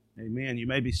Amen. You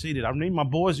may be seated. I need my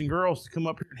boys and girls to come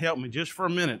up here and help me just for a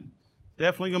minute.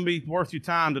 Definitely going to be worth your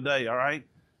time today, all right?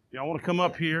 Y'all want to come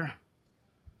up here?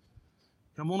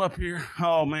 Come on up here.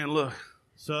 Oh, man, look.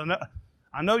 So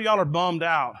I know y'all are bummed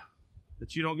out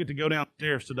that you don't get to go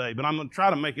downstairs today, but I'm going to try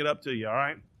to make it up to you, all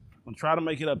right? I'm going to try to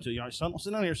make it up to you. All right, son,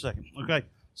 sit down here a second. Okay,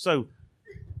 so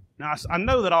now I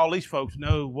know that all these folks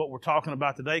know what we're talking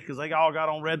about today because they all got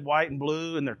on red, white, and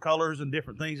blue and their colors and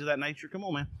different things of that nature. Come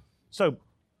on, man. So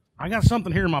I got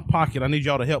something here in my pocket I need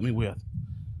y'all to help me with.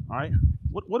 All right?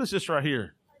 What is this right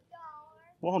here? $1.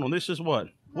 Well, hold on. This is what?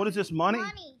 What is this, money?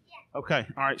 Money, yes. Okay.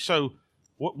 All right. So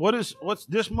what's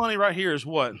this money right here is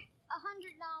what?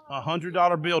 $100.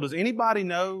 $100 bill. Does anybody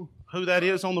know who that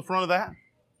is on the front of that? No.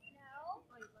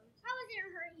 I was in a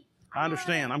hurry. I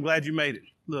understand. I'm glad you made it.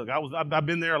 Look, I've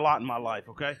been there a lot in my life,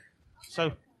 okay?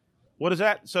 So what is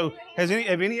that? So have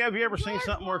any of you ever seen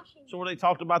something where they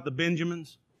talked about the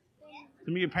Benjamins?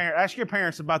 Ask your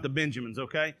parents about the Benjamins,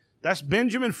 okay? That's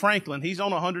Benjamin Franklin. He's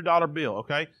on a $100 bill,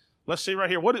 okay? Let's see right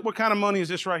here. What kind of money is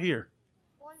this right here?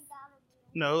 $1 bill.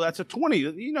 No, that's a 20.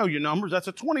 You know your numbers. That's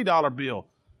a $20 bill.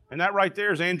 And that right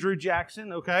there is Andrew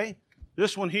Jackson, okay?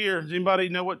 This one here, does anybody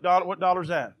know what dollar is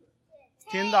that?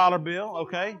 $10 bill,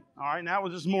 okay? All right, now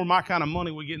this is more my kind of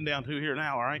money we're getting down to here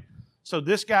now, all right? So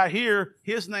this guy here,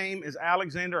 his name is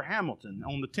Alexander Hamilton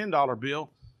on the $10 bill.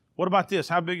 What about this?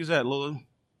 How big is that, Lulu?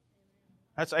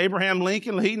 That's Abraham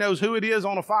Lincoln. He knows who it is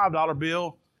on a $5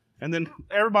 bill. And then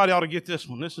everybody ought to get this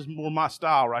one. This is more my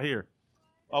style right here.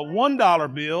 A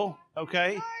 $1 bill,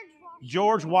 okay?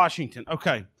 George Washington.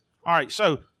 Okay. All right,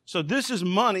 so this is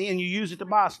money, and you use it to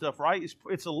buy stuff, right?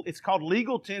 It's called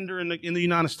legal tender in the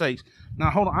United States. Now,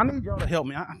 hold on. I need y'all to help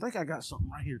me. I think I got something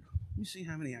right here. Let me see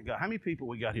how many I got. How many people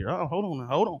we got here? Oh, hold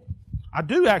on. I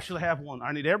do actually have one.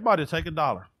 I need everybody to take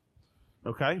 $1.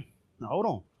 Okay? Now, hold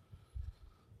on.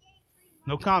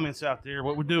 No comments out there.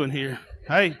 What we're doing here.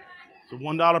 Hey, the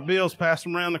 $1 bills, pass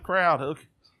them around the crowd. Okay.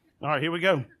 All right, here we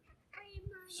go.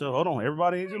 So, hold on.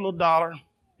 Everybody needs a little dollar.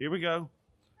 Here we go.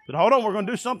 But hold on, we're going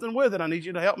to do something with it. I need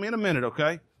you to help me in a minute,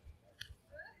 okay?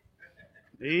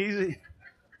 Easy.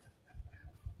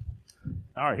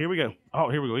 All right, here we go.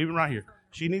 Oh, here we go. Even right here.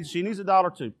 She needs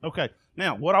 $1 too. Okay.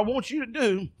 Now, what I want you to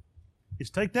do is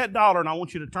take that dollar and I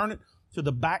want you to turn it to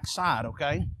the back side,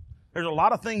 okay? There's a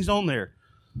lot of things on there.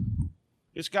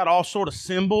 It's got all sort of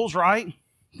symbols, right?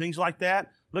 Things like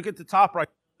that. Look at the top right.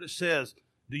 It says,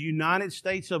 the United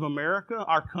States of America,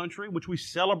 our country, which we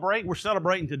celebrate. We're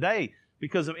celebrating today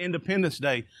because of Independence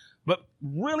Day. But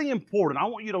really important, I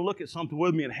want you to look at something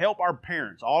with me and help our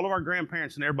parents, all of our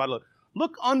grandparents and everybody look.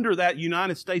 Look under that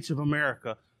United States of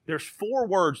America. There's 4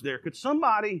 words there. Could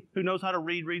somebody who knows how to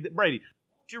read that? Brady,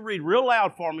 would you read real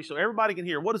loud for me so everybody can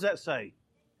hear? What does that say?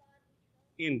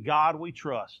 In God we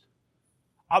trust.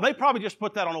 Oh, they probably just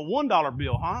put that on a $1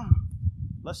 bill, huh?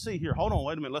 Let's see here. Hold on,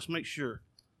 wait a minute. Let's make sure.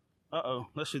 Uh-oh.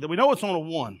 Let's see. We know it's on a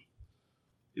 1.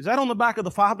 Is that on the back of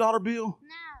the $5 bill? No.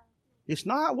 It's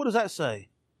not? What does that say?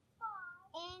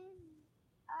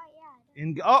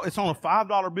 Yeah. It's on a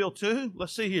 $5 bill too?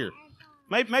 Let's see here.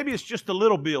 Maybe it's just the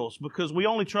little bills because we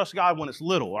only trust God when it's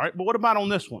little, all right? But what about on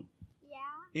this one?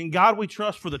 Yeah. In God we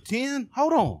trust for the 10?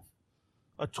 Hold on.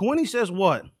 A 20 says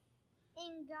what?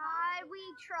 In God we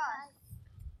trust.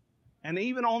 And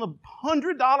even on the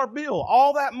 $100 bill,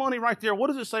 all that money right there, what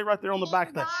does it say right there on the back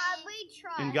of that? In God we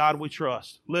trust. In God we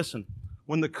trust. Listen,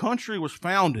 when the country was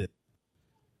founded,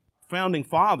 founding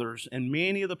fathers and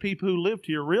many of the people who lived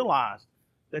here realized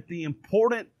that the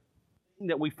important thing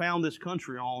that we found this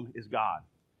country on is God.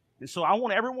 And so I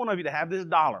want every one of you to have this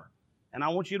dollar. And I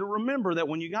want you to remember that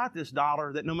when you got this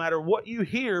dollar, that no matter what you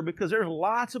hear, because there's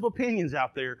lots of opinions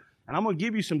out there, and I'm going to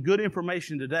give you some good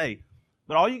information today,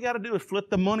 but all you got to do is flip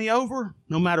the money over,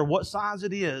 no matter what size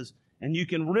it is, and you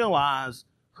can realize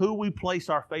who we place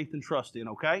our faith and trust in,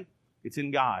 okay? It's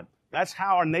in God. That's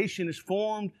how our nation is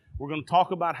formed. We're going to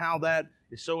talk about how that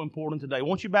is so important today.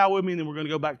 Won't you bow with me, and then we're going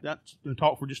to go back to that and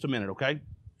talk for just a minute, okay?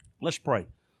 Let's pray.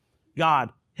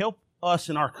 God, help us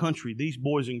in our country, these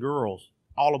boys and girls,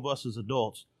 all of us as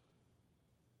adults,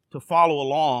 to follow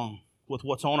along with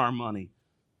what's on our money,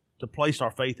 to place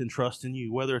our faith and trust in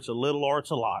you, whether it's a little or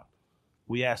it's a lot.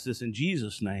 We ask this in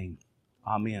Jesus' name.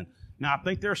 Amen. Now, I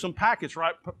think there are some packets,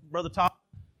 right, Brother Todd?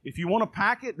 If you want a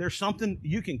packet, there's something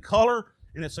you can color,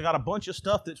 and it's got a bunch of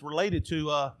stuff that's related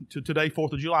to today,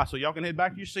 4th of July. So y'all can head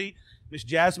back to your seat. Miss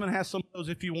Jasmine has some of those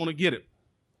if you want to get it.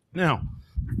 Now,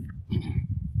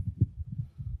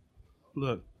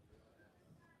 look,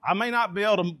 I may not be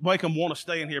able to make them want to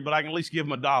stay in here, but I can at least give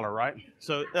them $1, right?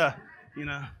 So,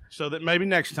 so that maybe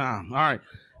next time. All right.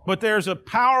 But there's a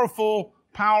powerful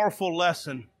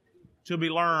lesson to be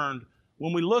learned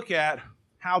when we look at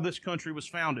how this country was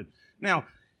founded. Now,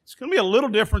 it's going to be a little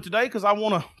different today because I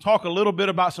want to talk a little bit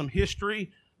about some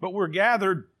history, but we're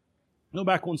gathered, go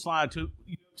back one slide, to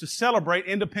celebrate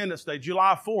Independence Day,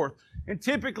 July 4th. And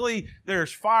typically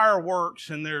there's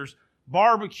fireworks and there's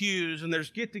barbecues and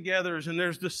there's get-togethers and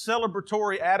there's this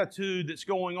celebratory attitude that's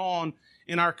going on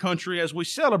in our country as we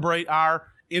celebrate our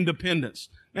independence.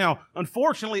 Now,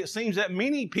 unfortunately, it seems that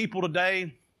many people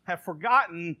today have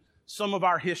forgotten some of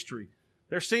our history.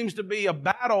 There seems to be a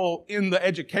battle in the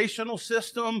educational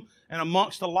system and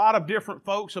amongst a lot of different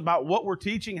folks about what we're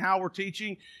teaching, how we're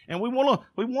teaching, and we want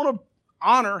to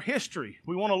honor history.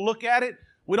 We want to look at it.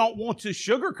 We don't want to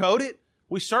sugarcoat it.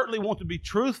 We certainly want to be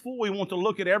truthful. We want to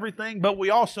look at everything, but we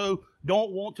also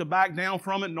don't want to back down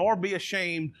from it nor be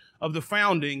ashamed of the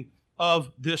founding of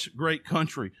this great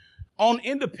country. On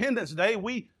Independence Day,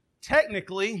 we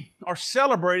technically are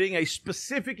celebrating a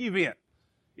specific event.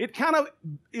 It kind of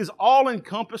is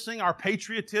all-encompassing, our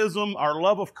patriotism, our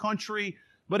love of country,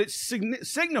 but it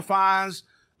signifies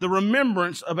the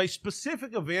remembrance of a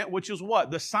specific event, which is what?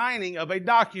 The signing of a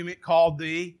document called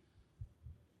the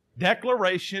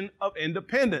Declaration of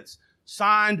Independence,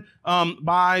 signed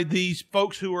by these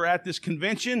folks who were at this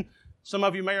convention. Some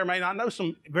of you may or may not know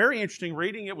some very interesting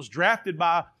reading. It was drafted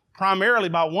primarily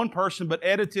by one person, but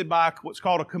edited by what's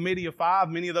called a committee of five,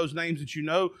 many of those names that you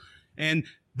know. And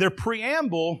their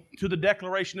preamble to the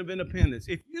Declaration of Independence.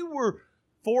 If you were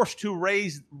forced to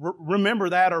remember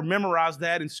that or memorize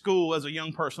that in school as a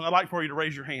young person, I'd like for you to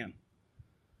raise your hand.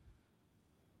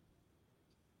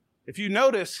 If you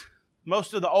notice,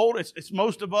 most of it's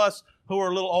most of us who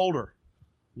are a little older.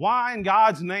 Why in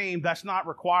God's name that's not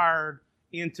required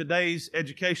in today's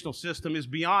educational system is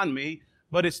beyond me,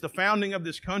 but it's the founding of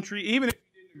this country. Even if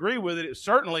you didn't agree with it, it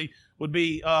certainly would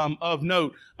be of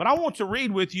note. But I want to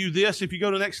read with you this. If you go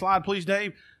to the next slide, please,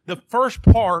 Dave. The first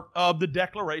part of the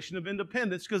Declaration of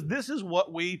Independence, because this is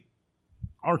what we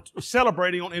are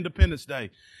celebrating on Independence Day.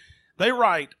 They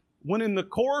write, when in the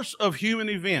course of human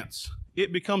events,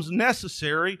 it becomes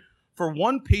necessary for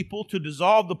one people to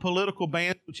dissolve the political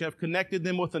bands which have connected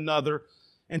them with another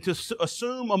and to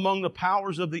assume among the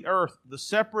powers of the earth the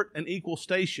separate and equal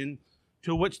station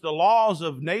to which the laws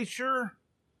of nature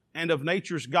and of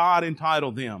nature's God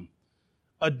entitle them.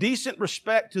 A decent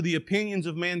respect to the opinions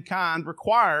of mankind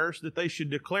requires that they should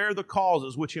declare the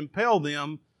causes which impel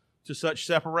them to such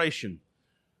separation.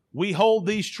 We hold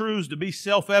these truths to be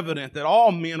self-evident that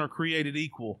all men are created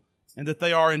equal and that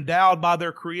they are endowed by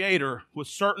their Creator with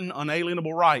certain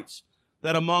unalienable rights,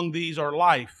 that among these are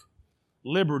life,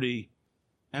 liberty,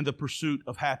 and the pursuit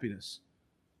of happiness.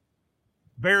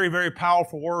 Very, very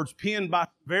powerful words penned by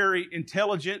very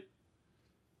intelligent,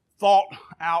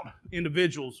 thought-out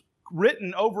individuals,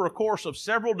 written over a course of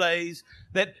several days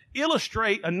that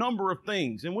illustrate a number of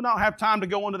things. And we don't have time to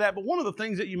go into that, but one of the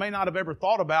things that you may not have ever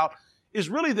thought about is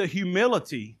really the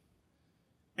humility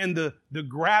and the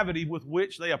gravity with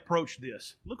which they approach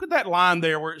this. Look at that line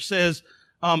there where it says,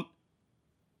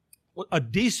 a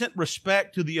decent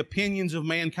respect to the opinions of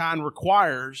mankind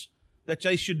requires that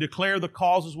they should declare the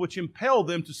causes which impel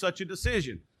them to such a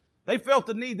decision. They felt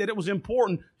the need that it was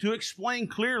important to explain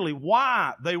clearly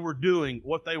why they were doing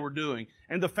what they were doing.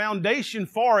 And the foundation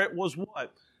for it was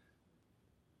what?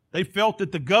 They felt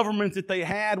that the government that they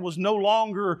had was no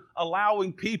longer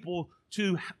allowing people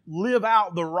to live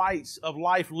out the rights of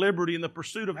life, liberty, and the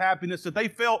pursuit of happiness that they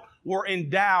felt were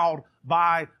endowed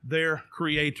by their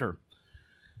Creator.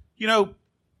 You know,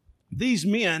 these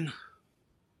men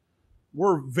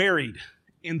were varied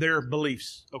in their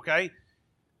beliefs, okay?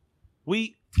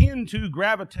 We tend to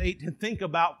gravitate and think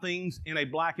about things in a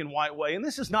black and white way, and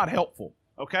this is not helpful,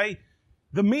 okay?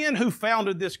 The men who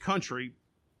founded this country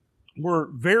were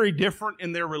very different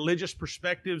in their religious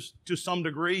perspectives to some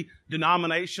degree,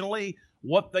 denominationally,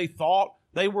 what they thought.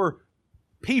 They were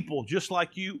people just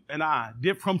like you and I,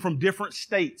 from different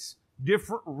states,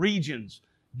 different regions,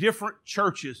 different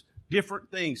churches,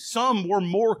 different things. Some were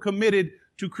more committed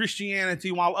to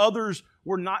Christianity, while others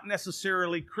were not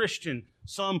necessarily Christian.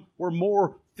 Some were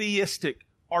more theistic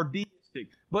or deistic.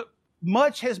 But too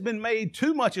much has been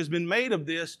made of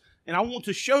this, and I want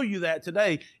to show you that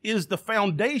today, is the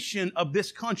foundation of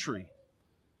this country,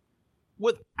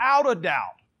 without a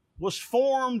doubt, was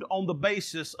formed on the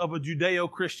basis of a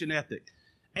Judeo-Christian ethic.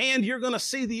 And you're going to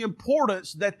see the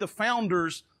importance that the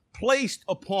founders placed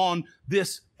upon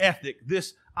this ethic,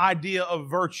 this idea of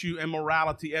virtue and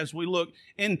morality as we look.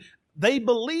 And they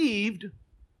believed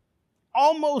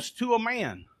almost to a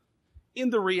man in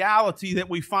the reality that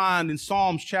we find in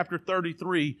Psalms chapter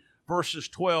 33, verses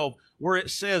 12, where it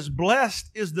says, "Blessed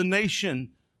is the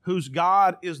nation whose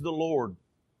God is the Lord,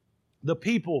 the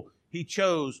people He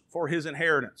chose for His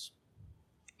inheritance.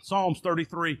 Psalms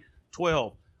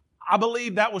 33:12. I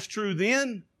believe that was true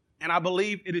then, and I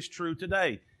believe it is true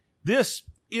today. This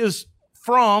is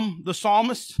from the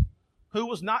psalmist, who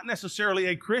was not necessarily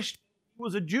a Christian. He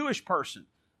was a Jewish person,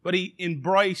 but he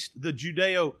embraced the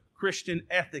Judeo-Christian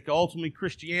ethic. Ultimately,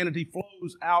 Christianity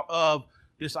flows out of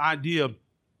this idea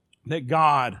that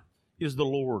God is the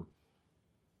Lord.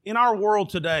 In our world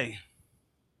today,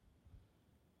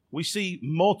 we see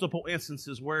multiple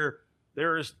instances where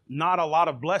there is not a lot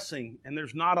of blessing and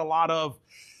there's not a lot of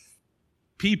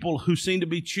people who seem to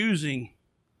be choosing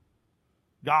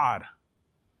God.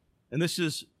 And this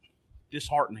is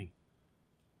disheartening.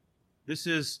 This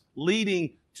is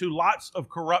leading to lots of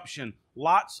corruption,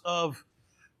 lots of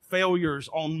failures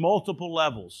on multiple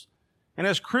levels. And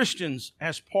as Christians,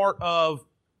 as part of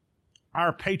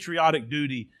our patriotic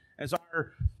duty, as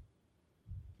our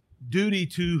duty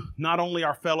to not only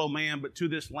our fellow man, but to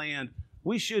this land,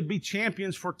 we should be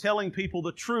champions for telling people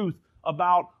the truth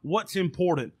about what's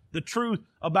important, the truth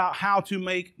about how to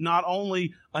make not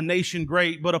only a nation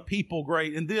great, but a people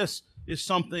great. And this is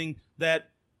something that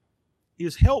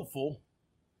is helpful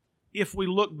if we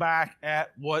look back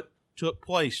at what took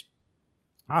place.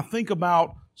 I think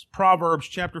about Proverbs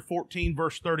chapter 14,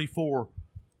 verse 34,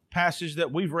 passage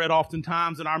that we've read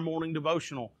oftentimes in our morning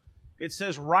devotional. It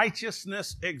says,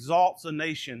 righteousness exalts a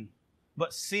nation,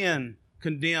 but sin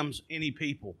condemns any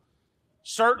people.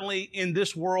 Certainly in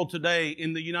this world today,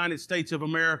 in the United States of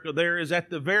America, there is at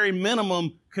the very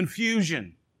minimum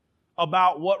confusion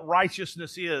about what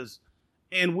righteousness is.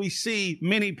 And we see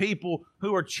many people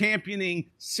who are championing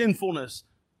sinfulness,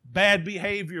 bad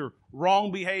behavior,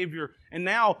 wrong behavior. And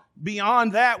now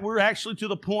beyond that, we're actually to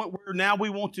the point where now we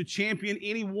want to champion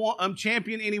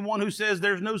anyone who says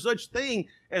there's no such thing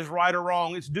as right or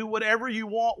wrong. It's do whatever you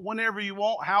want, whenever you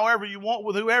want, however you want,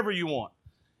 with whoever you want,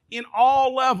 in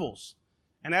all levels.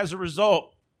 And as a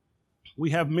result,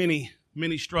 we have many,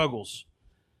 many struggles.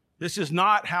 This is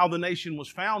not how the nation was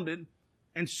founded,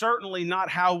 and certainly not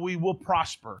how we will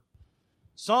prosper.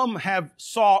 Some have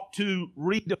sought to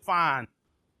redefine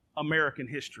American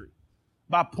history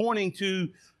by pointing to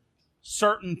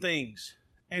certain things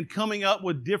and coming up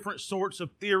with different sorts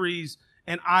of theories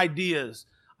and ideas.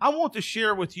 I want to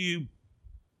share with you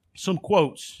some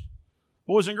quotes.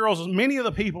 Boys and girls, many of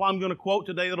the people I'm going to quote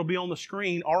today that'll be on the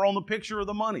screen are on the picture of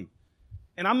the money.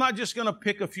 And I'm not just going to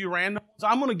pick a few random ones.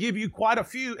 I'm going to give you quite a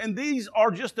few. And these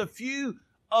are just a few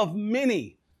of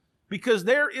many, because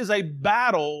there is a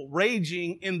battle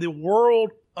raging in the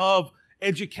world of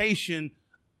education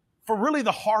for really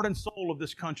the heart and soul of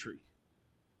this country.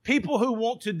 People who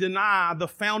want to deny the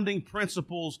founding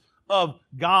principles of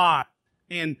God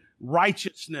and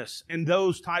righteousness and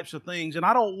those types of things. And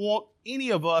I don't want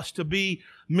any of us to be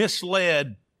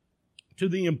misled to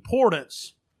the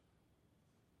importance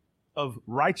of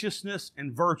righteousness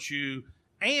and virtue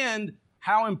and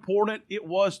how important it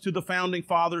was to the founding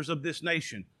fathers of this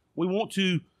nation. We want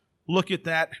to look at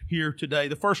that here today.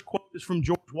 The first quote is from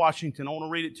George Washington. I want to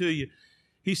read it to you.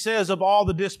 He says, of all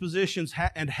the dispositions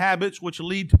and habits which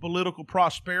lead to political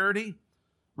prosperity,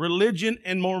 religion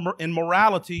and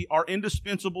morality are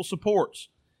indispensable supports.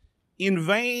 In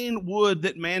vain would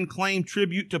that man claim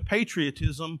tribute to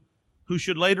patriotism, who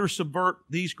should later subvert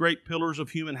these great pillars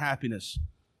of human happiness.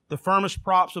 The firmest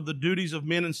props of the duties of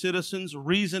men and citizens,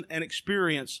 reason and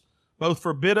experience, both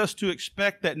forbid us to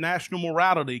expect that national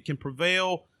morality can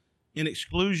prevail in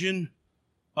exclusion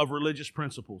of religious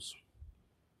principles.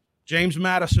 James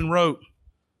Madison wrote,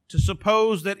 to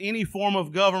suppose that any form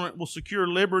of government will secure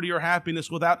liberty or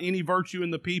happiness without any virtue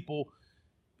in the people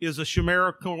is a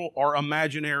chimerical or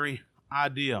imaginary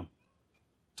idea.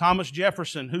 Thomas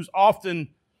Jefferson, who's often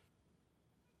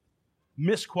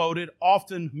misquoted,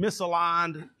 often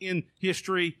misaligned in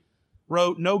history,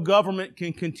 wrote, no government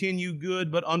can continue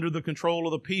good but under the control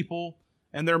of the people,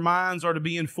 and their minds are to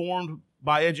be informed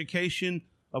by education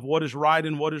of what is right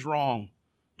and what is wrong,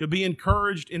 to be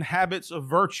encouraged in habits of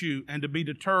virtue and to be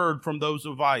deterred from those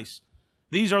of vice.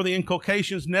 These are the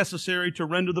inculcations necessary to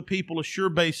render the people a sure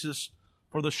basis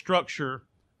for the structure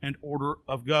and order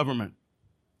of government.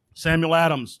 Samuel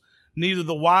Adams, neither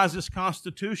the wisest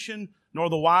constitution nor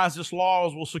the wisest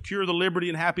laws will secure the liberty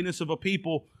and happiness of a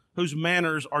people whose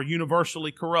manners are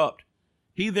universally corrupt.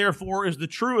 He, therefore, is the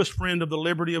truest friend of the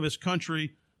liberty of his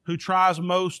country, who tries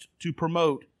most to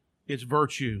promote its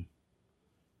virtue.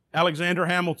 Alexander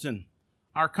Hamilton,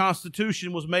 our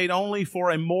Constitution was made only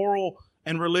for a moral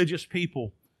and religious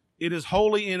people. It is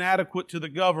wholly inadequate to the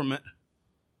government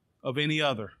of any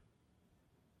other.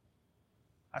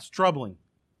 That's troubling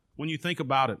when you think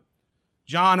about it.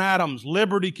 John Adams,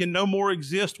 liberty can no more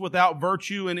exist without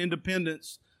virtue and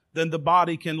independence than the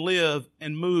body can live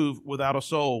and move without a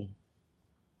soul.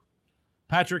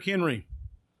 Patrick Henry,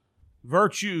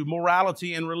 virtue,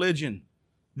 morality, and religion.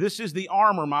 This is the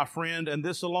armor, my friend, and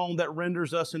this alone that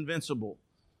renders us invincible.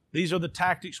 These are the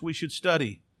tactics we should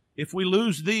study. If we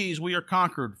lose these, we are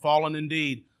conquered, fallen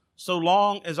indeed. So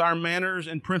long as our manners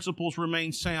and principles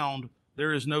remain sound,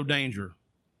 there is no danger.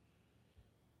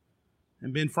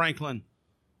 And Ben Franklin,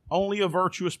 only a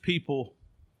virtuous people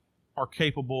are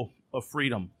capable of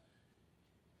freedom.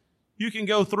 You can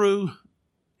go through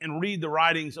and read the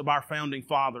writings of our founding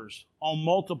fathers on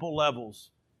multiple levels,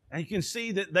 and you can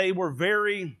see that they were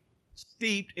very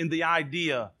steeped in the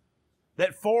idea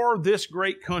that for this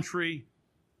great country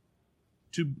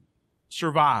to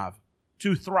survive,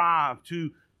 to thrive,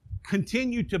 to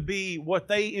continue to be what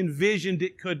they envisioned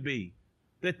it could be,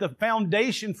 that the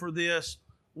foundation for this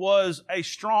was a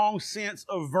strong sense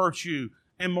of virtue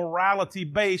and morality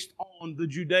based on the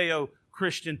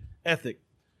Judeo-Christian ethic.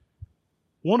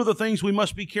 One of the things we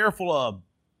must be careful of,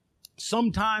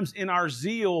 sometimes in our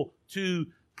zeal to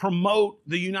promote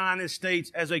the United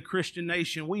States as a Christian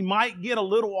nation, we might get a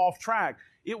little off track.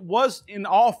 It was, in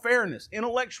all fairness,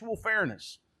 intellectual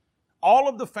fairness, all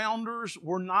of the founders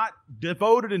were not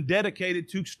devoted and dedicated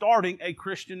to starting a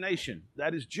Christian nation.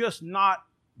 That is just not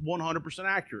 100%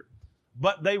 accurate.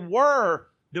 But they were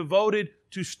devoted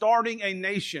to starting a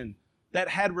nation that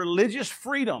had religious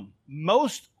freedom.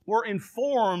 Most were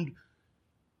informed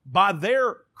by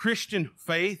their Christian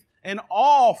faith, and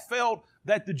all felt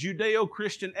that the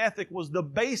Judeo-Christian ethic was the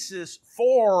basis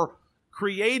for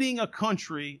creating a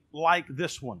country like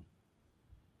this one.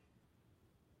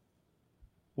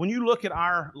 When you look at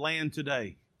our land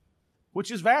today, which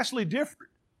is vastly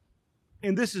different,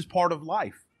 and this is part of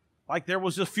life. Like there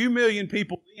was a few million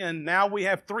people then, now we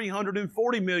have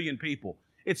 340 million people.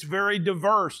 It's very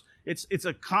diverse. It's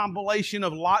a compilation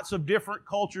of lots of different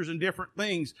cultures and different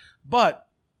things. But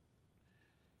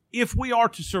if we are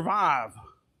to survive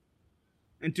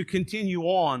and to continue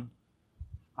on,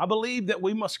 I believe that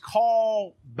we must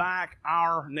call back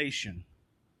our nation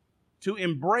to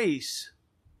embrace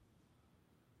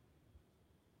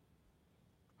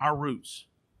our roots,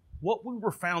 what we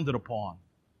were founded upon,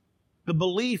 the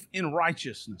belief in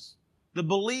righteousness, the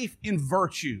belief in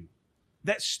virtue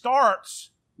that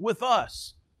starts with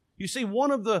us. You see,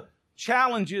 one of the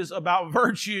challenges about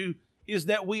virtue is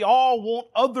that we all want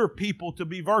other people to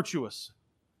be virtuous.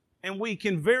 And we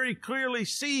can very clearly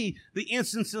see the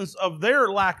instances of their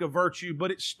lack of virtue, but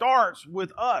it starts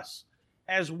with us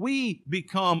as we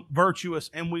become virtuous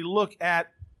and we look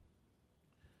at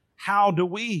how do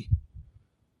we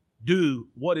do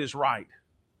what is right,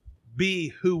 be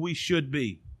who we should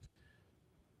be.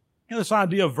 And this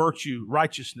idea of virtue,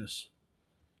 righteousness.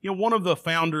 You know, one of the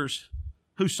founders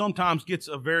who sometimes gets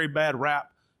a very bad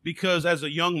rap because as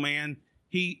a young man,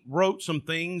 he wrote some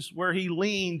things where he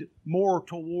leaned more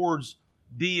towards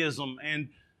deism and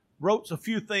wrote a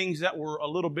few things that were a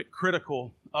little bit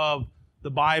critical of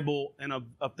the Bible and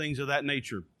of things of that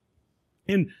nature.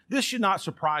 And this should not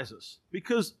surprise us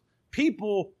because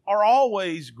people are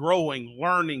always growing,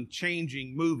 learning,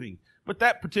 changing, moving. But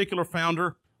that particular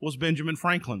founder was Benjamin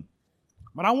Franklin.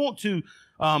 But I want to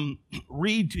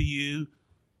read to you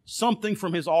something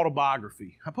from his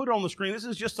autobiography. I put it on the screen. This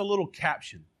is just a little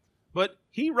caption. But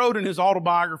he wrote in his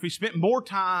autobiography, spent more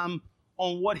time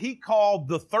on what he called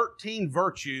the 13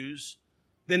 virtues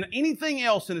than anything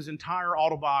else in his entire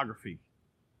autobiography.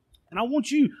 And I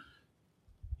want you,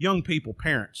 young people,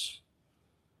 parents,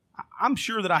 I'm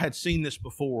sure that I had seen this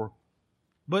before,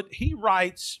 but he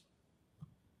writes,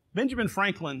 Benjamin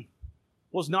Franklin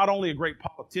was not only a great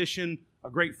politician, a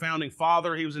great founding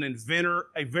father, he was an inventor,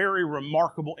 a very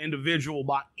remarkable individual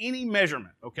by any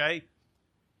measurement, okay?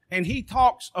 And he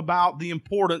talks about the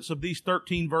importance of these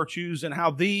 13 virtues and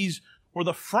how these were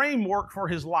the framework for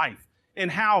his life. And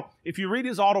how, if you read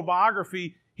his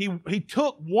autobiography, he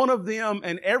took one of them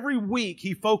and every week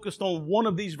he focused on one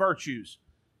of these virtues.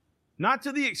 Not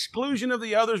to the exclusion of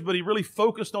the others, but he really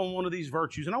focused on one of these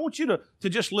virtues. And I want you to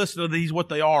just listen to these, what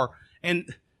they are.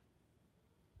 And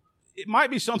it might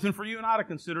be something for you and I to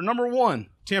consider. Number 1,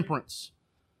 temperance.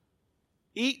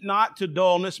 Eat not to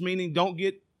dullness, meaning don't be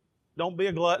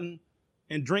a glutton,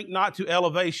 and drink not to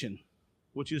elevation,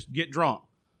 which is get drunk.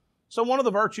 So one of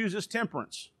the virtues is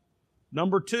temperance.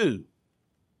 Number 2,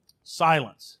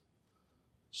 silence.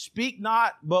 Speak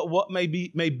not but what may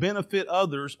benefit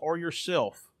others or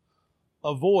yourself.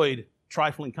 Avoid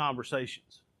trifling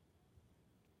conversations.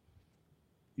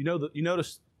 You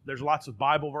notice there's lots of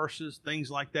Bible verses,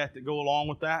 things like that go along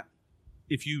with that.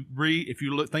 If you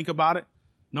think about it,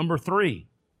 Number 3,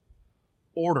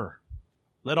 order.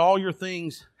 Let all your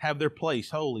things have their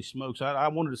place. Holy smokes, I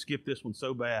wanted to skip this one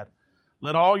so bad.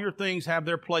 Let all your things have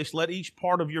their place. Let each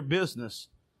part of your business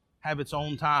have its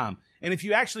own time. And if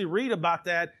you actually read about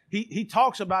that, he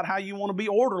talks about how you want to be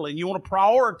orderly and you want to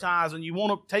prioritize and you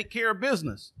want to take care of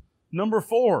business. Number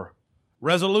 4,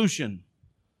 resolution.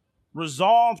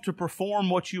 Resolve to perform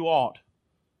what you ought.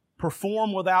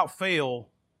 Perform without fail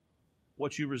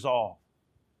what you resolve.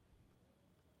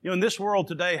 You know, in this world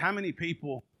today, how many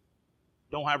people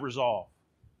don't have resolve?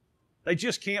 They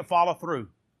just can't follow through.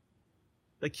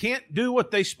 They can't do what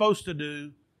they're supposed to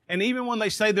do. And even when they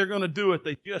say they're going to do it,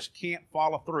 they just can't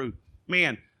follow through.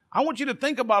 Man, I want you to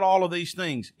think about all of these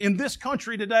things. In this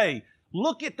country today,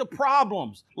 look at the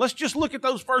problems. Let's just look at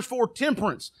those first 4.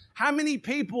 Temperance. How many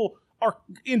people are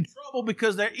in trouble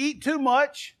because they eat too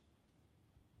much?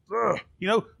 You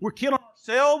know, we're killing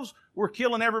ourselves. We're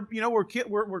killing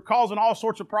we're causing all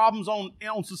sorts of problems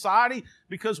on society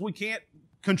because we can't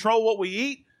control what we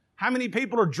eat. How many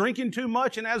people are drinking too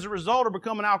much and as a result are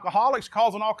becoming alcoholics,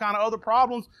 causing all kind of other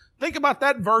problems? Think about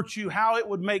that virtue, how it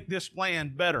would make this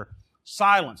land better.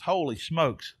 Silence. Holy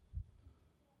smokes.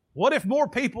 What if more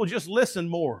people just listened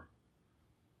more?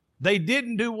 They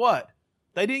didn't do what?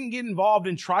 They didn't get involved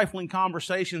in trifling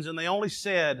conversations and they only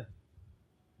said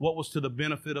what was to the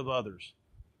benefit of others.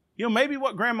 You know, maybe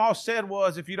what Grandma said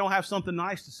was, if you don't have something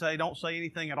nice to say, don't say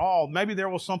anything at all. Maybe there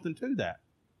was something to that.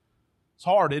 It's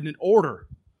hard, isn't it? Order.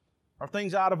 Are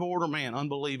things out of order? Man,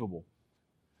 unbelievable.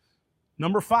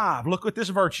 Number 5, look at this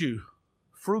virtue.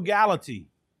 Frugality.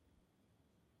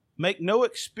 Make no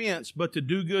expense but to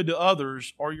do good to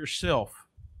others or yourself.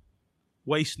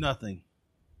 Waste nothing.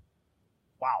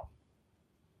 Wow.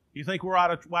 You think we're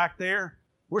out of whack there?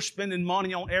 We're spending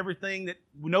money on everything that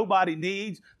nobody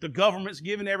needs. The government's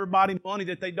giving everybody money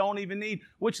that they don't even need,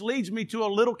 which leads me to a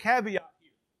little caveat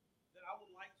here that I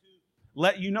would like to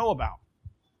let you know about.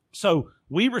 So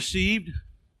we received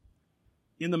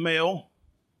in the mail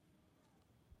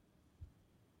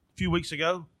a few weeks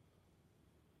ago,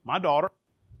 my daughter,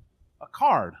 a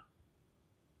card,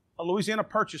 a Louisiana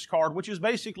Purchase card, which is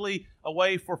basically a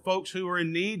way for folks who are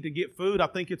in need to get food. I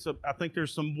think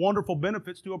there's some wonderful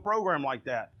benefits to a program like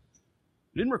that.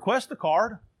 We didn't request the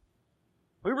card.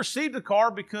 We received the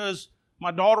card because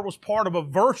my daughter was part of a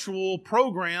virtual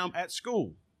program at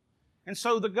school. And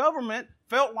so the government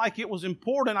felt like it was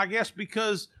important, I guess,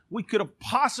 because we could have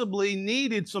possibly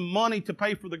needed some money to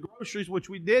pay for the groceries, which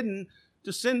we didn't,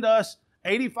 to send us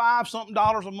 $85-something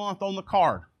a month on the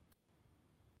card,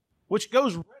 which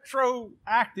goes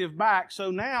retroactive back. So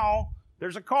now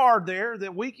there's a card there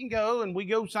that we can go and we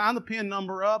go sign the PIN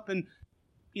number up and,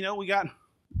 you know, we got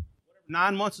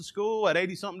 9 months of school at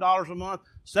 $80-something a month,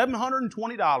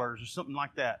 $720 or something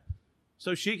like that.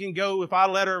 So she can go, if I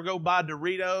let her go buy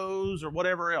Doritos or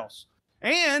whatever else.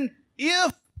 And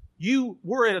if you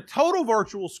were at a total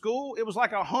virtual school, it was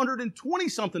like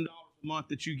 $120-something a month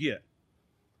that you get.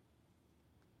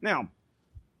 Now,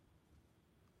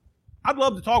 I'd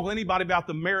love to talk with anybody about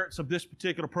the merits of this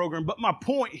particular program, but my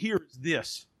point here is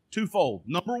this, twofold.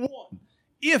 Number 1,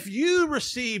 if you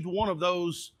received one of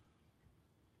those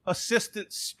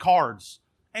assistance cards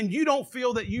and you don't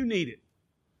feel that you need it,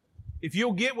 if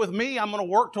you'll get with me, I'm going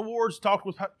to work towards, talk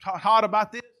with Todd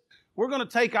about this. We're going to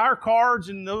take our cards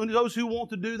and those who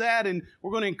want to do that, and we're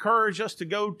going to encourage us to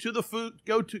go to the food,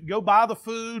 go buy the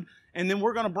food, and then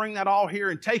we're going to bring that all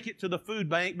here and take it to the food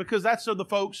bank because that's so the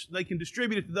folks, they can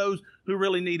distribute it to those who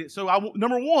really need it. So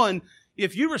number 1,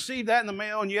 if you receive that in the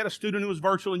mail and you had a student who was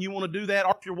virtual and you want to do that,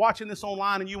 or if you're watching this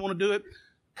online and you want to do it,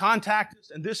 contact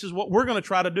us, and this is what we're going to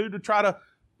try to do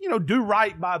do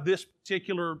right by this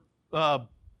particular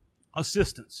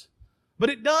assistance. But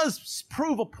it does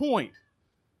prove a point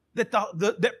that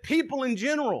that people in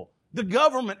general, the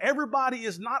government, everybody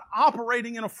is not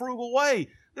operating in a frugal way.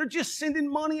 They're just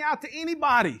sending money out to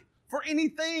anybody for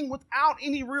anything without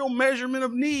any real measurement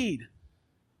of need.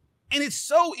 And it's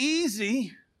so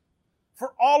easy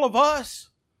for all of us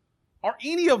or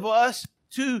any of us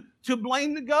to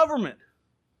blame the government.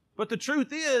 But the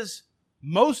truth is,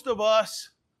 most of us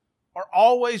are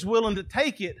always willing to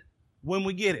take it when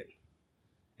we get it.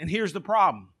 And here's the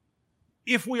problem.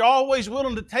 If we're always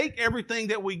willing to take everything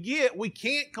that we get, we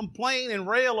can't complain and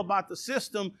rail about the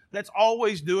system that's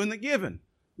always doing the giving.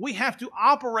 We have to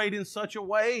operate in such a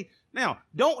way. Now,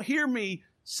 don't hear me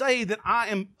say that I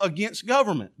am against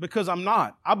government, because I'm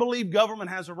not. I believe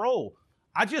government has a role.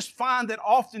 I just find that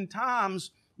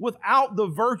oftentimes, without the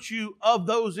virtue of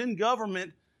those in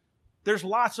government, there's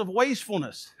lots of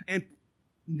wastefulness and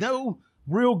no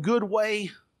real good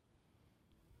way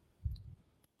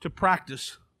to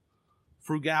practice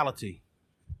frugality.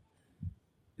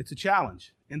 It's a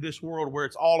challenge in this world where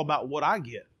it's all about what I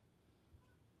get.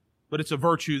 But it's a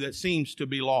virtue that seems to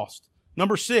be lost.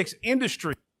 Number 6,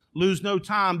 industry. Lose no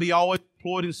time, be always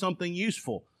employed in something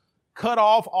useful. Cut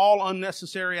off all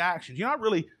unnecessary actions.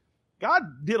 God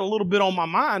did a little bit on my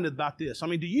mind about this. I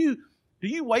mean, do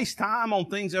you waste time on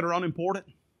things that are unimportant?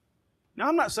 Now,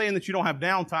 I'm not saying that you don't have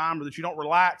downtime or that you don't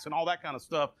relax and all that kind of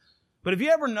stuff. But have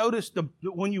you ever noticed that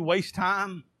when you waste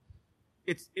time,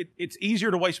 it's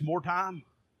easier to waste more time?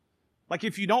 Like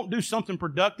if you don't do something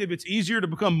productive, it's easier to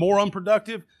become more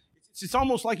unproductive. It's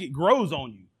almost like it grows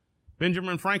on you.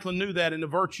 Benjamin Franklin knew that, and the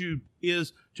virtue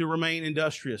is to remain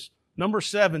industrious. Number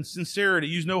 7, sincerity.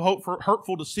 Use no hope for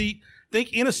hurtful deceit.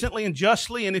 Think innocently and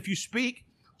justly, and if you speak,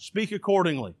 speak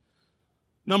accordingly.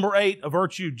 Number 8, a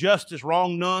virtue, justice.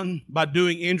 Wrong none by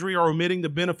doing injury or omitting the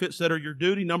benefits that are your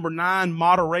duty. Number 9,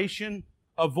 moderation.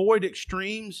 Avoid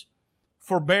extremes.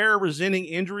 Forbear resenting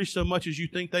injury so much as you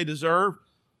think they deserve.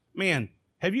 Man,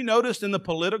 have you noticed in the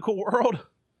political world,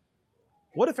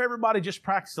 what if everybody just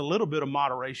practiced a little bit of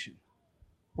moderation?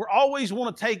 We always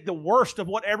want to take the worst of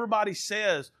what everybody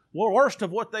says, the worst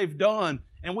of what they've done,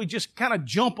 and we just kind of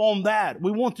jump on that.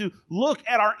 We want to look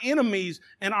at our enemies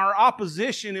and our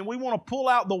opposition, and we want to pull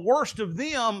out the worst of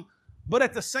them, but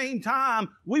at the same time,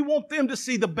 we want them to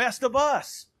see the best of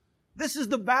us. This is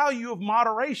the value of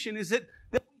moderation, is that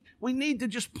we need to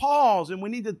just pause and we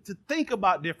need to think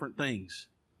about different things.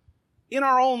 In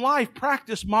our own life,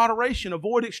 practice moderation,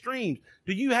 avoid extremes.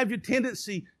 Do you have your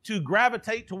tendency to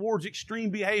gravitate towards extreme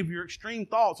behavior, extreme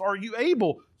thoughts? Are you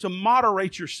able to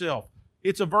moderate yourself?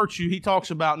 It's a virtue he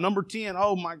talks about. Number 10,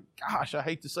 oh my gosh, I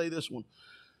hate to say this one.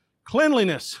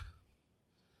 Cleanliness.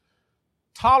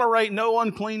 Tolerate no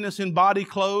uncleanness in body,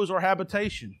 clothes, or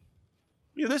habitation.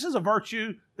 This is a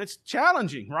virtue that's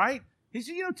challenging, right? He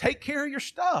said, take care of your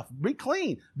stuff. Be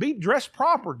clean. Be dressed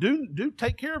proper. Do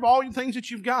take care of all the things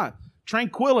that you've got.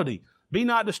 Tranquility. Be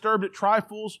not disturbed at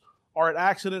trifles or at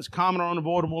accidents, common or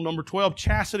unavoidable. Number 12,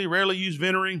 chastity. Rarely use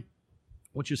venery,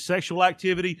 which is sexual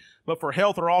activity, but for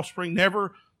health or offspring,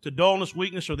 never to dullness,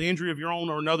 weakness, or the injury of your own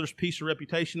or another's peace or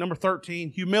reputation. Number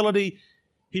 13, humility.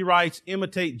 He writes,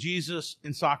 imitate Jesus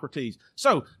and Socrates.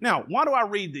 So, now, why do I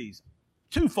read these?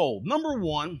 Twofold. Number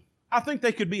 1, I think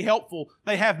they could be helpful.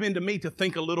 They have been to me to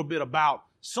think a little bit about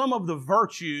some of the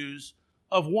virtues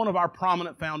of one of our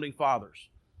prominent founding fathers.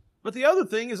 But the other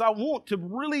thing is I want to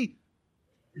really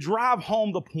drive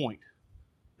home the point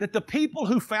that the people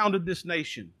who founded this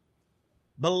nation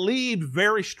believed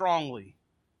very strongly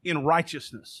in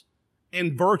righteousness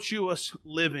and virtuous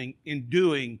living, in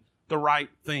doing the right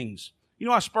things.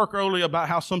 I spoke earlier about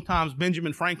how sometimes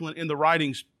Benjamin Franklin in the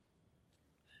writings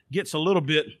gets a little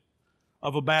bit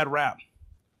of a bad rap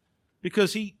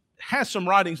because he has some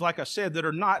writings, like I said, that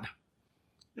are not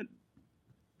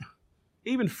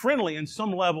even friendly in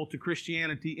some level to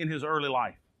Christianity in his early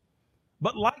life.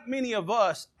 But like many of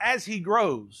us, as he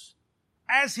grows,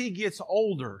 as he gets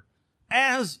older,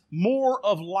 as more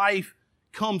of life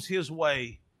comes his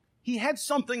way, he had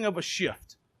something of a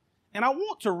shift. And I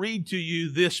want to read to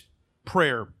you this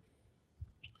prayer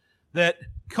that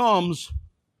comes,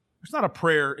 it's not a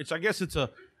prayer, it's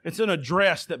an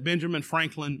address that Benjamin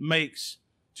Franklin makes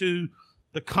to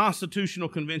the Constitutional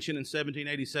Convention in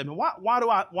 1787. Why do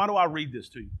I read this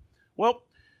to you? Well,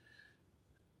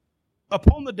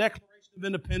 upon the Declaration of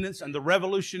Independence and the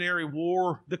Revolutionary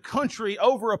War, the country,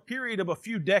 over a period of a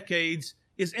few decades,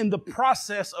 is in the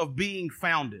process of being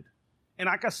founded. And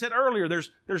like I said earlier,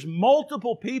 there's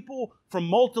multiple people from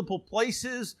multiple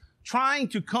places trying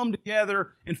to come together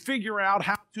and figure out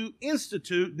how to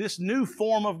institute this new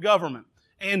form of government.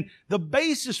 And the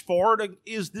basis for it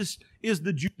is the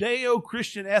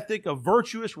Judeo-Christian ethic of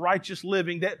virtuous, righteous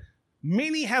living that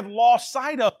many have lost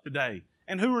sight of today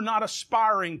and who are not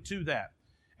aspiring to that.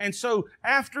 And so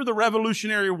after the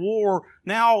Revolutionary War,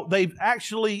 now they've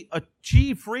actually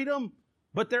achieved freedom,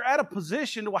 but they're at a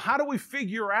position to, how do we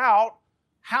figure out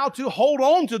how to hold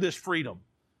on to this freedom?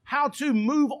 How to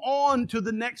move on to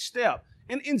the next step?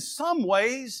 And in some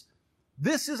ways,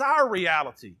 this is our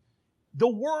reality. The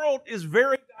world is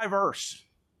very diverse.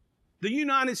 The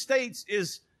United States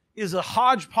is a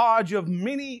hodgepodge of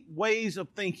many ways of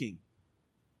thinking.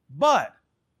 But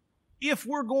if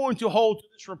we're going to hold to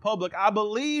this republic, I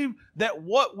believe that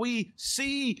what we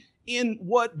see in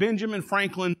what Benjamin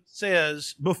Franklin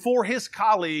says before his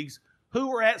colleagues who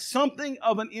were at something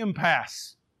of an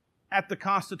impasse at the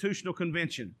Constitutional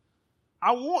Convention,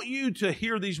 I want you to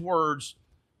hear these words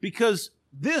because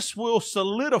this will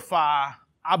solidify,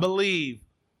 I believe,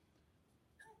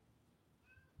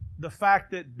 the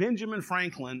fact that Benjamin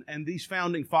Franklin and these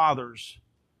founding fathers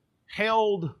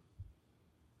held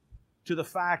to the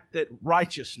fact that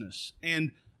righteousness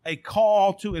and a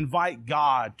call to invite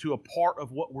God to a part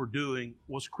of what we're doing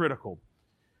was critical.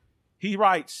 He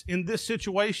writes, in this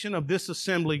situation of this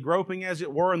assembly, groping as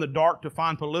it were in the dark to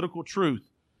find political truth,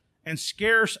 and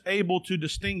scarce able to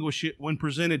distinguish it when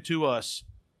presented to us,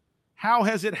 how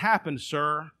has it happened,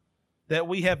 sir, that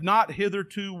we have not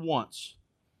hitherto once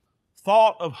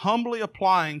thought of humbly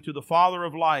applying to the Father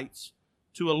of lights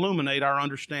to illuminate our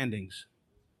understandings?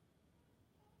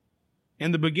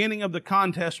 In the beginning of the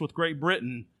contest with Great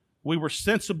Britain, we were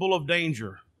sensible of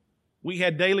danger. We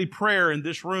had daily prayer in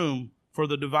this room for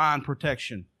the divine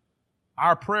protection.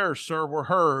 Our prayers, sir, were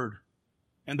heard,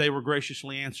 and they were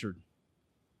graciously answered.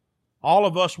 All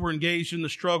of us were engaged in the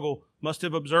struggle must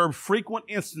have observed frequent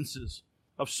instances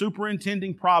of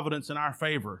superintending providence in our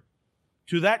favor.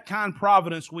 To that kind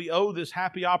providence we owe this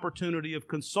happy opportunity of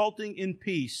consulting in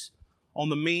peace on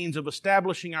the means of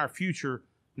establishing our future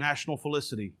national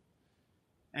felicity.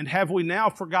 And have we now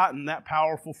forgotten that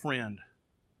powerful friend?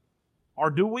 Or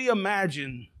do we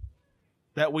imagine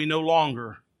that we no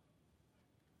longer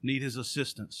need His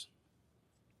assistance?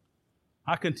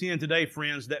 I contend today,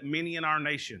 friends, that many in our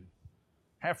nation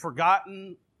have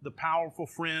forgotten the powerful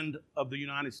friend of the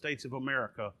United States of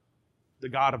America, the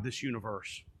God of this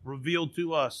universe, revealed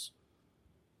to us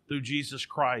through Jesus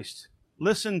Christ.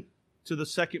 Listen to the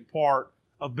second part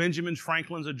of Benjamin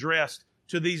Franklin's address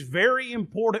to these very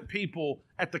important people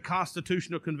at the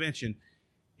Constitutional Convention.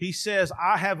 He says,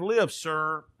 I have lived,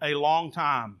 sir, a long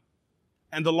time,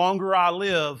 and the longer I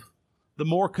live, the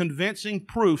more convincing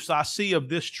proofs I see of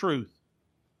this truth,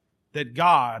 that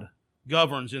God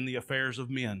governs in the affairs of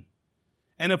men.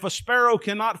 And if a sparrow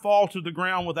cannot fall to the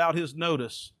ground without His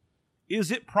notice,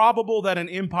 is it probable that an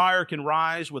empire can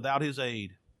rise without His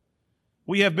aid?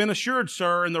 We have been assured,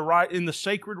 sir, in the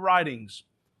sacred writings,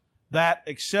 that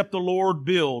except the Lord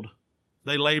build,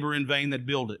 they labor in vain that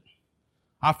build it.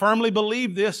 I firmly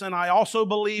believe this, and I also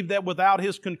believe that without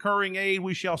His concurring aid,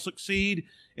 we shall succeed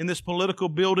in this political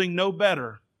building no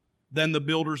better than the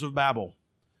builders of Babel.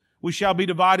 We shall be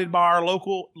divided by our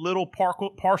local little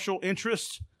partial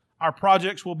interests. Our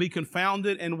projects will be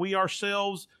confounded, and we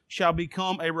ourselves shall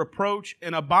become a reproach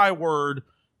and a byword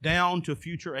down to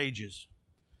future ages.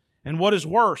 And what is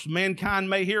worse, mankind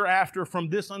may hereafter from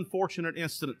this unfortunate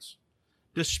instance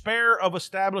despair of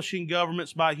establishing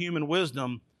governments by human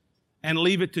wisdom and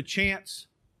leave it to chance,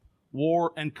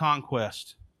 war, and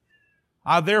conquest.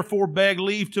 I therefore beg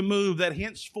leave to move that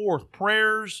henceforth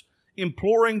prayers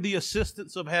imploring the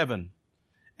assistance of heaven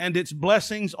and its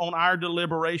blessings on our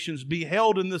deliberations be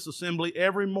held in this assembly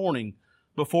every morning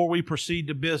before we proceed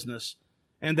to business,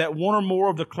 and that one or more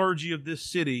of the clergy of this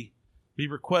city be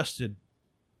requested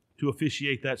to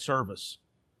officiate that service.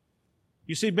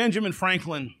 You see, Benjamin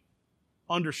Franklin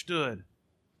understood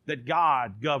that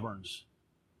God governs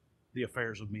the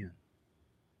affairs of men.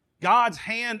 God's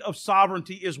hand of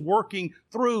sovereignty is working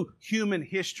through human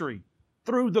history,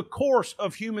 through the course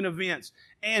of human events,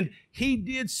 and He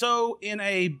did so in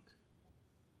a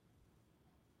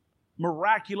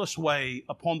miraculous way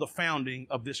upon the founding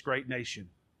of this great nation.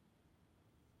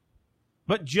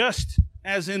 But just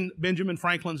as in Benjamin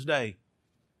Franklin's day,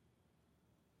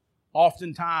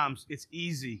 oftentimes it's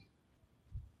easy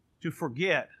to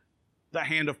forget the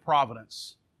hand of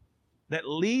providence that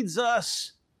leads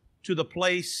us to the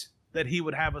place that He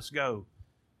would have us go.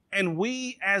 And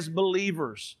we as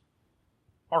believers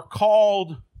are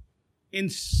called in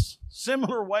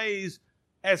similar ways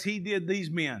as He did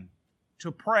these men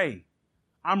to pray.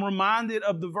 I'm reminded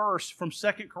of the verse from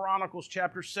 2 Chronicles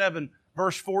chapter 7,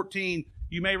 verse 14.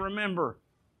 You may remember.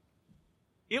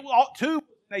 It ought to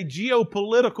a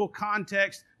geopolitical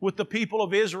context with the people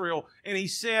of Israel. And he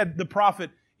said, the prophet,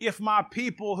 if my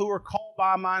people who are called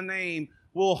by my name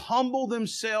will humble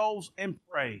themselves and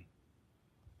pray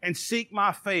and seek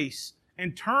my face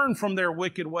and turn from their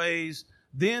wicked ways,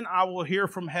 then I will hear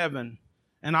from heaven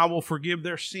and I will forgive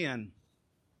their sin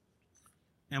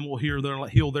and will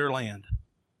heal their land.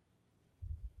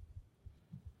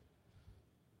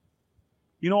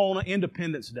 You know, on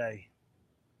Independence Day,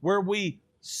 where we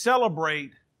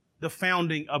celebrate the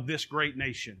founding of this great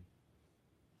nation,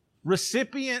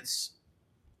 recipients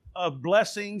of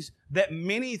blessings that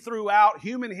many throughout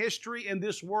human history in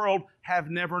this world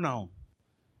have never known.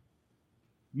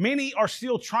 Many are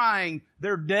still trying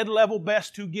their dead level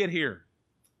best to get here,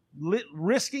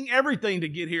 risking everything to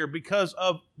get here because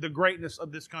of the greatness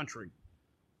of this country.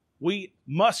 We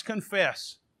must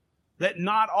confess that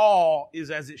not all is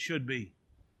as it should be.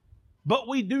 But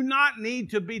we do not need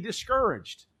to be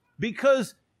discouraged,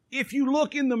 because if you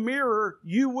look in the mirror,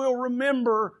 you will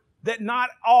remember that not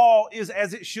all is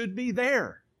as it should be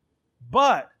there.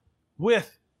 But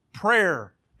with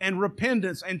prayer and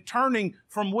repentance and turning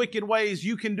from wicked ways,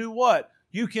 you can do what?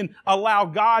 You can allow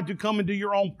God to come into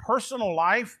your own personal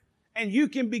life, and you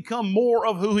can become more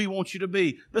of who He wants you to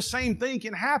be. The same thing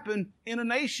can happen in a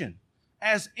nation.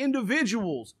 As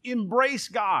individuals, embrace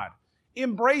God.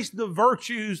 Embrace the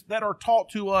virtues that are taught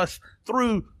to us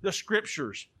through the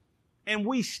Scriptures. And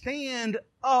we stand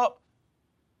up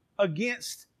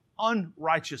against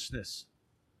unrighteousness.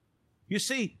 You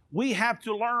see, we have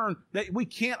to learn that we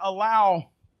can't allow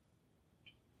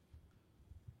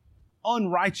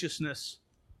unrighteousness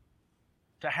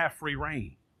to have free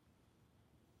reign.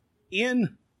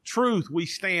 In truth, we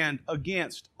stand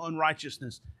against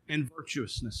unrighteousness and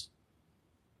virtuousness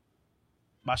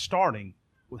by starting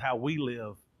with how we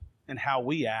live and how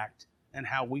we act and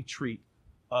how we treat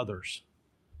others.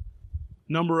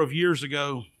 A number of years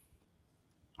ago,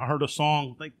 I heard a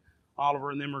song. I think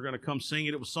Oliver and them are going to come sing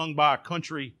it. It was sung by a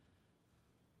country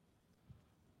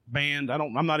band.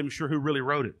 I'm not even sure who really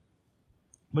wrote it.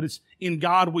 But it's "In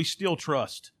God We Still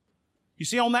Trust." You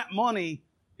see, on that money,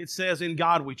 it says, "In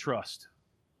God We Trust."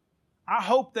 I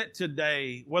hope that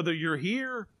today, whether you're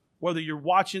here, whether you're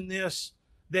watching this,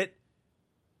 that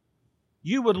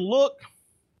you would look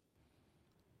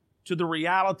to the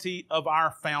reality of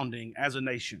our founding as a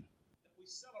nation that we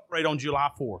celebrate on July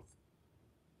 4th.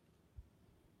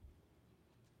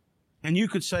 And you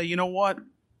could say, you know what? I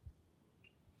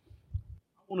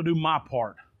want to do my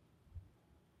part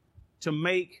to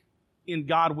make "In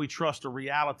God We Trust" a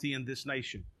reality in this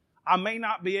nation. I may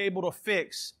not be able to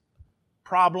fix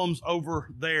problems over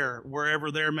there,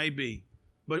 wherever there may be,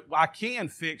 but I can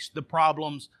fix the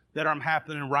problems that are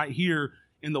happening right here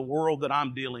in the world that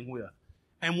I'm dealing with.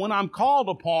 And when I'm called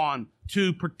upon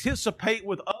to participate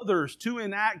with others to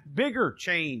enact bigger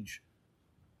change,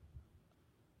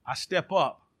 I step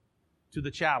up to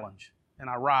the challenge and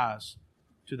I rise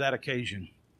to that occasion.